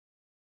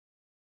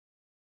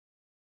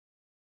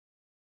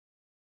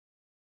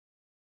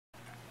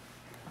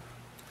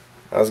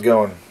How's it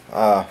going?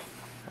 I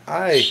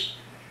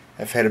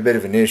have had a bit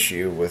of an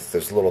issue with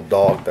this little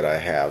dog that I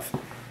have,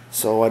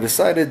 so I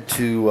decided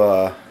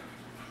to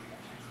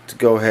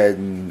go ahead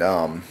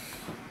and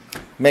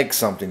make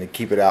something to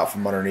keep it out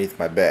from underneath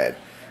my bed.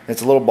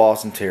 It's a little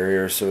Boston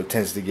Terrier, so it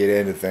tends to get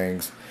into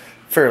things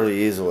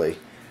fairly easily,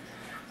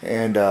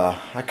 and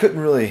I couldn't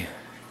really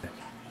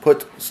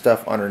put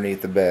stuff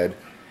underneath the bed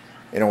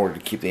in order to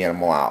keep the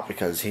animal out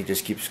because he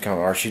just keeps coming,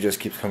 or she just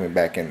keeps coming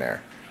back in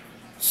there.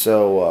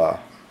 So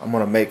I'm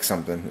gonna make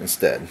something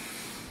instead.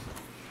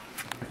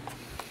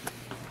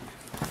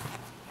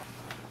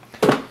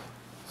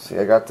 See,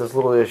 I got this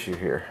little issue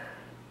here.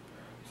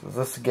 So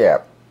this is a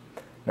gap.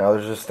 Now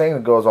there's this thing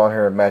that goes on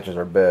here that matches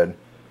our bed.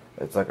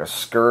 It's like a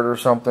skirt or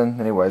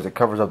something. Anyways, it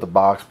covers up the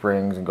box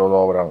springs and goes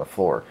all the way down the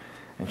floor.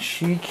 And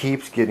she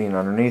keeps getting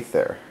underneath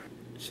there.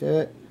 See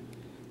it?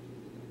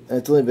 And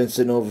it's only been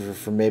sitting over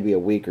for maybe a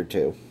week or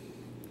two.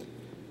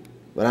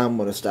 But I'm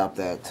gonna stop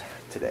that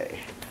today.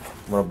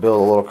 I'm gonna build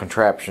a little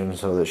contraption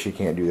so that she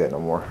can't do that no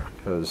more,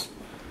 because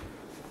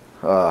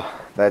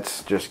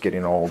that's just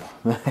getting old.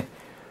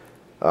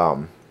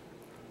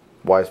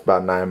 Wife's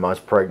about 9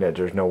 months pregnant.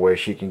 There's no way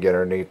she can get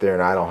underneath there,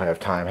 and I don't have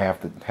time.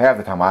 Half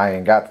the time I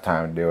ain't got the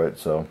time to do it.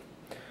 So,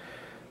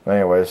 but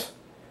anyways,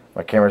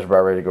 my camera's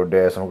about ready to go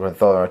dead, so I'm gonna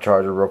throw it on a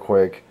charger real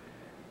quick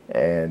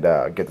and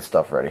get the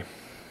stuff ready.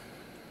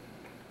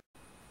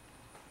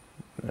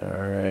 All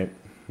right.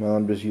 Well,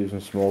 I'm just using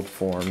some old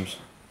forms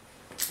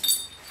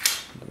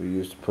that we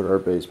used to put our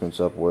basements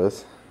up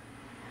with.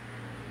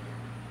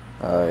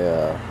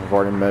 I've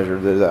already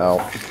measured it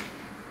out.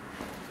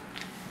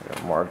 I got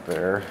a mark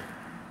there.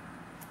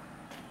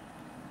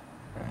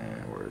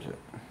 And where is it?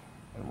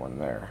 And one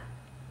there.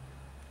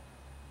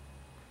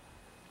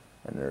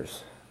 And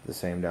there's the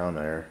same down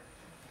there.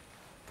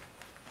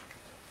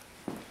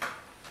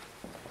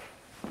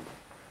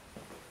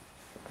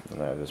 And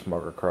I have this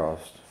marker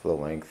crossed for the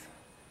length.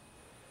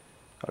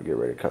 I'll get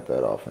ready to cut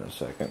that off in a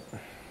second.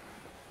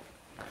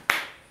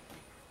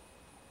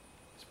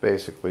 It's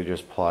basically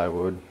just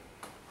plywood,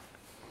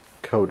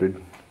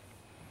 coated,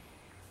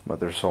 but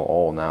they're so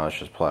old now it's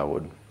just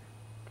plywood.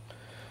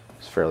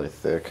 It's fairly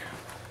thick.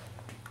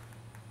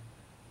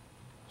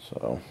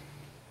 So,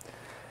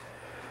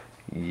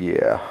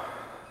 yeah.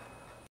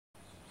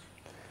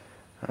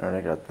 Alright,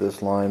 I got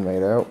this line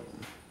made out.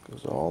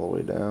 Goes all the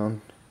way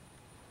down.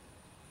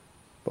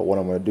 But what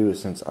I'm going to do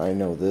is, since I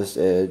know this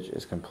edge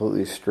is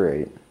completely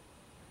straight,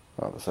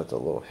 well, that's a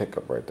little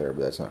hiccup right there,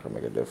 but that's not going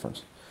to make a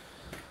difference.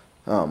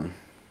 I'm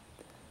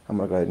going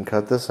to go ahead and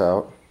cut this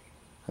out,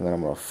 and then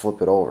I'm going to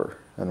flip it over,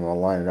 and I'm going to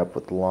line it up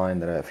with the line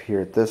that I have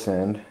here at this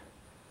end,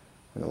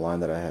 and the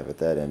line that I have at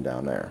that end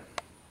down there.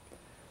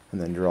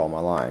 And then draw my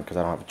line, because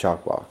I don't have a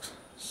chalk box.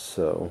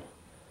 So,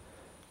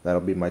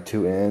 that'll be my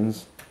two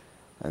ends,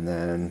 and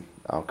then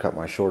I'll cut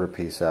my shorter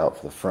piece out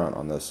for the front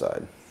on this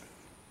side.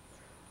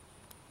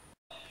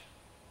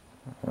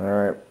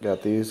 Alright,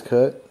 got these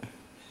cut.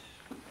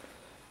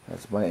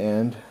 That's my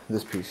end.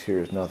 This piece here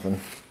is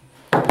nothing.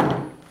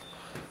 I'm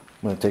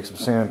going to take some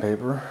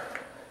sandpaper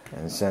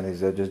and sand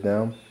these edges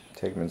down.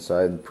 Take them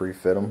inside and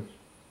pre-fit them.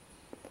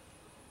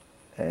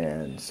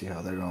 And see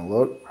how they're going to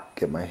look.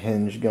 Get my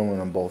hinge going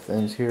on both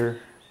ends here.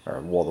 Or,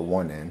 well, the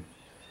one end.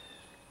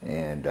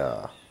 And,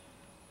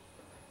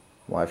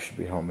 wife should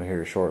be home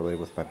here shortly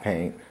with my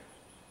paint.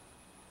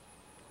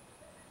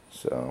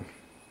 So,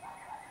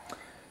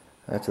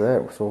 that's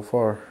that so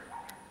far.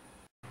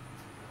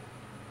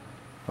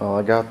 Well,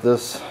 I got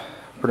this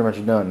pretty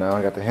much done now.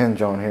 I got the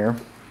hinge on here.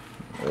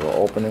 It'll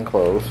open and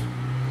close.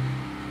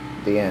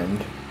 The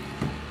end.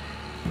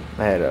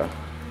 I had to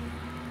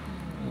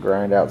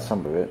grind out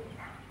some of it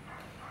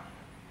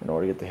in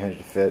order to get the hinge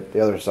to fit.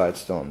 The other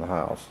side's still in the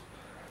house.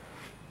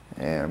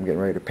 And I'm getting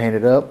ready to paint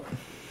it up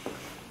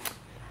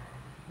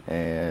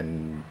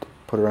and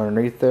put it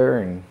underneath there,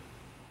 and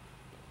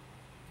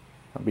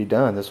I'll be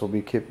done. This will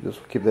keep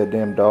that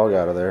damn dog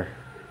out of there,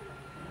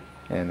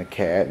 and the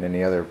cat and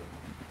any other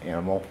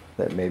animal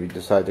that maybe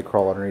decide to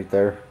crawl underneath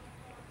there.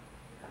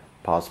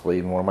 Possibly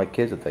even one of my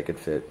kids if they could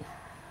fit.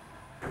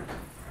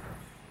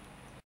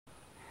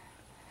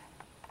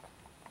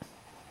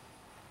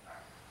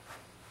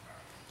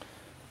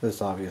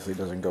 This obviously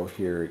doesn't go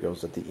here, it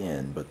goes at the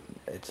end, but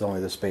it's only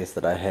the space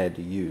that I had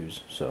to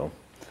use, so.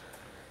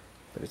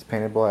 But it's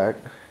painted black.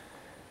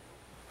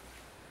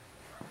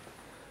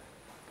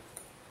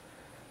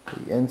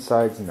 The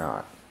inside's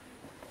not,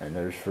 and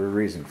there's for a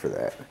reason for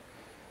that.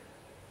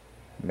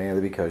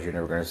 Mainly because you're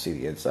never going to see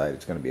the inside,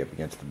 it's going to be up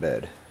against the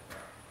bed.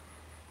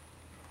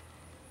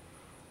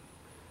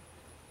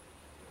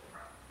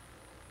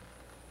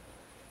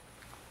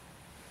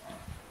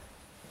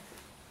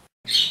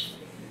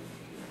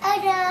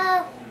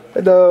 Hello.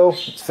 Hello,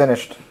 it's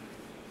finished.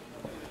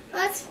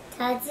 What's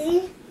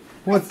Daddy?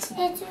 What's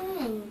it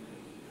doing?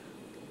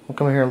 Well,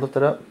 come here and lift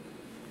it up.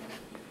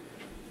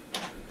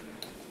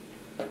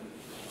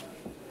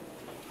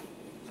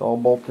 It's all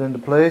bolted into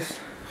place.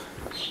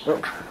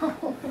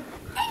 Oh.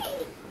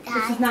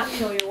 This is not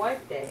Kill Your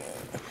Wife Day.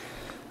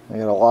 I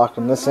got a lock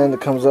on this end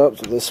that comes up,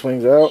 so this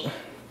swings out.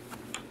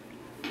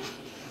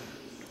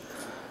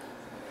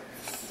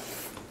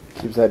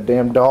 Keeps that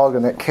damn dog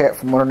and that cat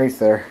from underneath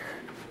there.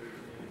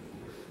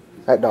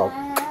 That dog.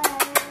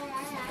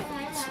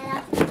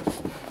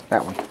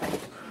 That one.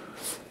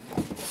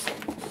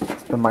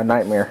 It's been my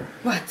nightmare.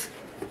 What?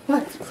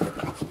 What?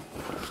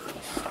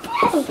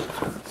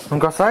 Wanna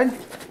go outside?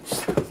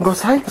 Wanna go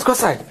outside? Let's go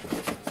outside.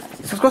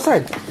 Let's go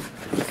outside.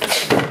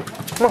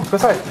 Come on, go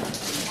outside.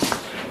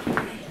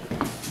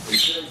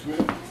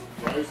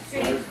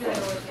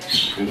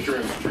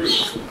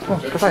 Come on,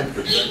 go outside.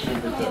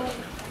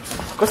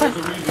 Go outside.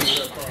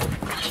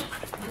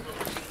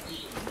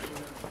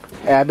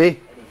 Abby.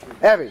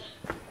 Abby.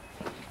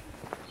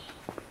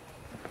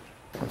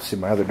 Let's see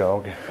my other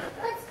dog.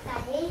 What's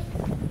Daddy?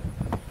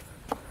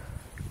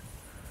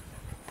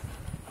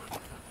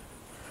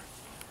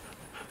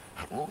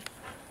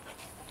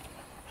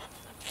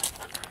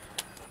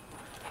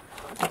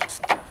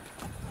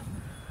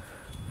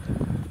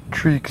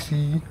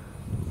 Trixie.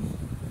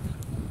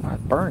 I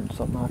burned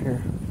something out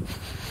here.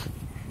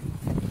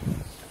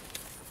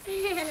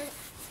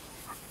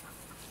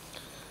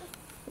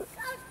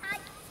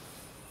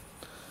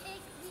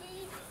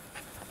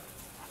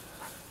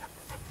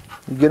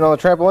 You getting on the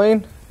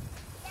trampoline?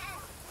 Yes.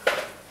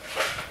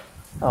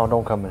 Oh,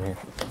 don't come in here.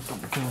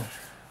 Come on.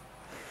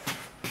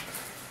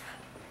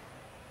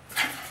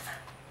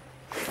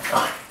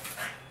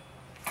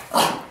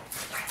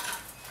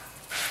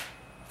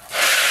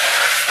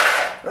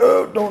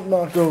 Oh, don't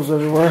knock those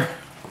everywhere.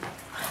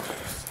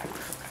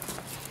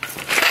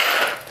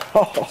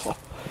 Oh,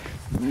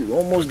 you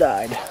almost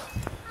died.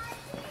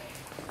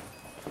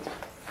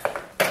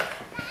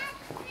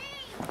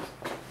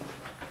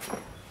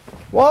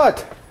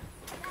 What?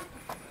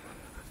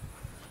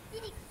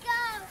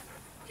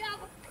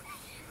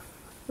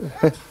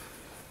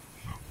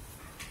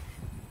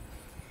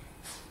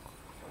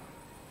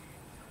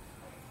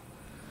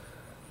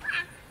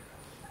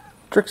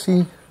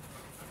 Trixie,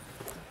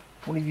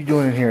 what are you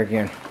doing in here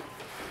again?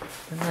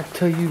 Didn't I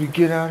tell you to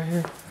get out of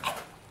here?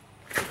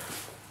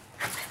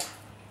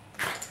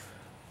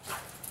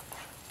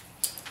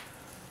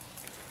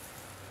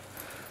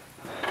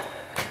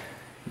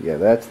 Yeah,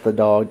 that's the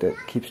dog that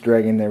keeps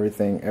dragging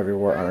everything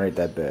everywhere underneath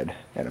that bed,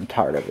 and I'm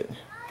tired of it.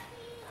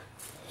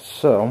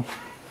 So,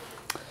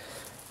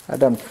 I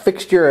done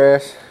fixed your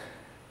ass.